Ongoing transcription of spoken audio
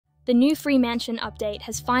The new free mansion update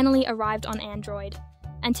has finally arrived on Android,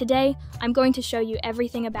 and today I'm going to show you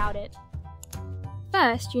everything about it.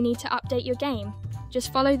 First, you need to update your game.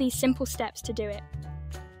 Just follow these simple steps to do it.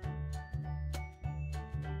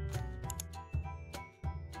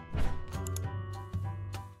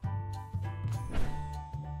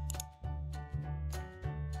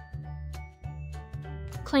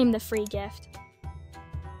 Claim the free gift.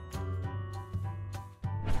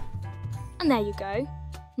 And there you go.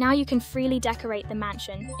 Now you can freely decorate the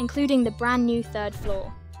mansion, including the brand new 3rd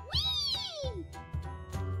floor. Whee!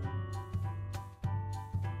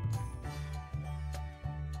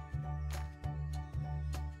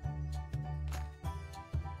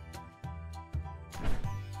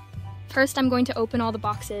 First, I'm going to open all the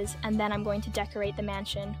boxes, and then I'm going to decorate the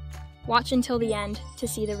mansion. Watch until the end to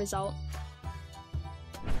see the result.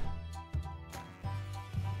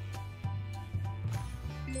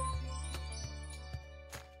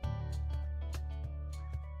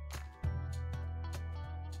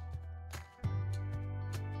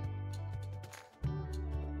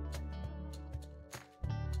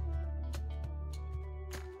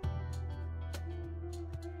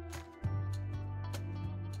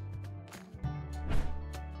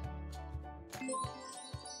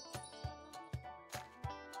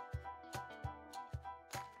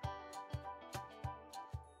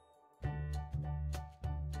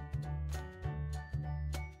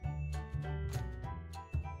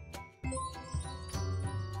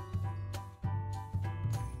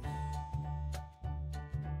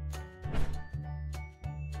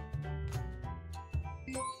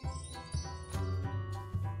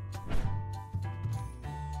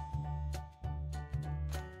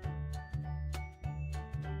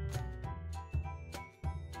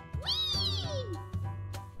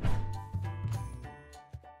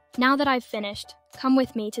 Now that I've finished, come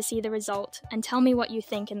with me to see the result and tell me what you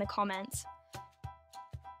think in the comments.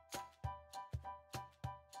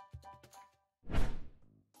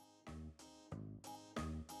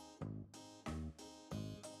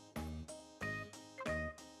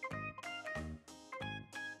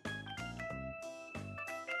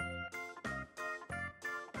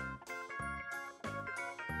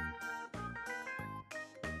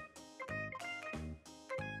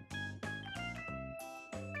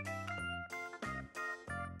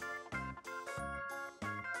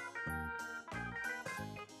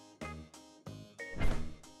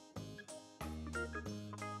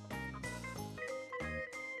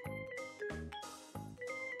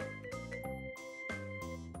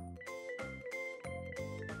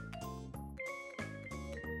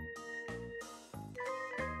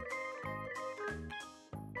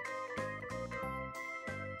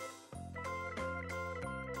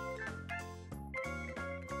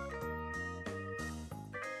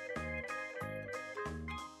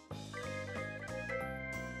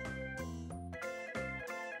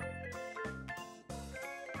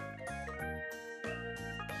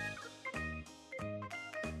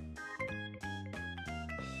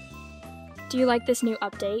 Do you like this new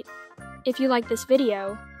update? If you like this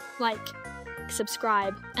video, like,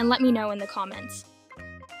 subscribe, and let me know in the comments.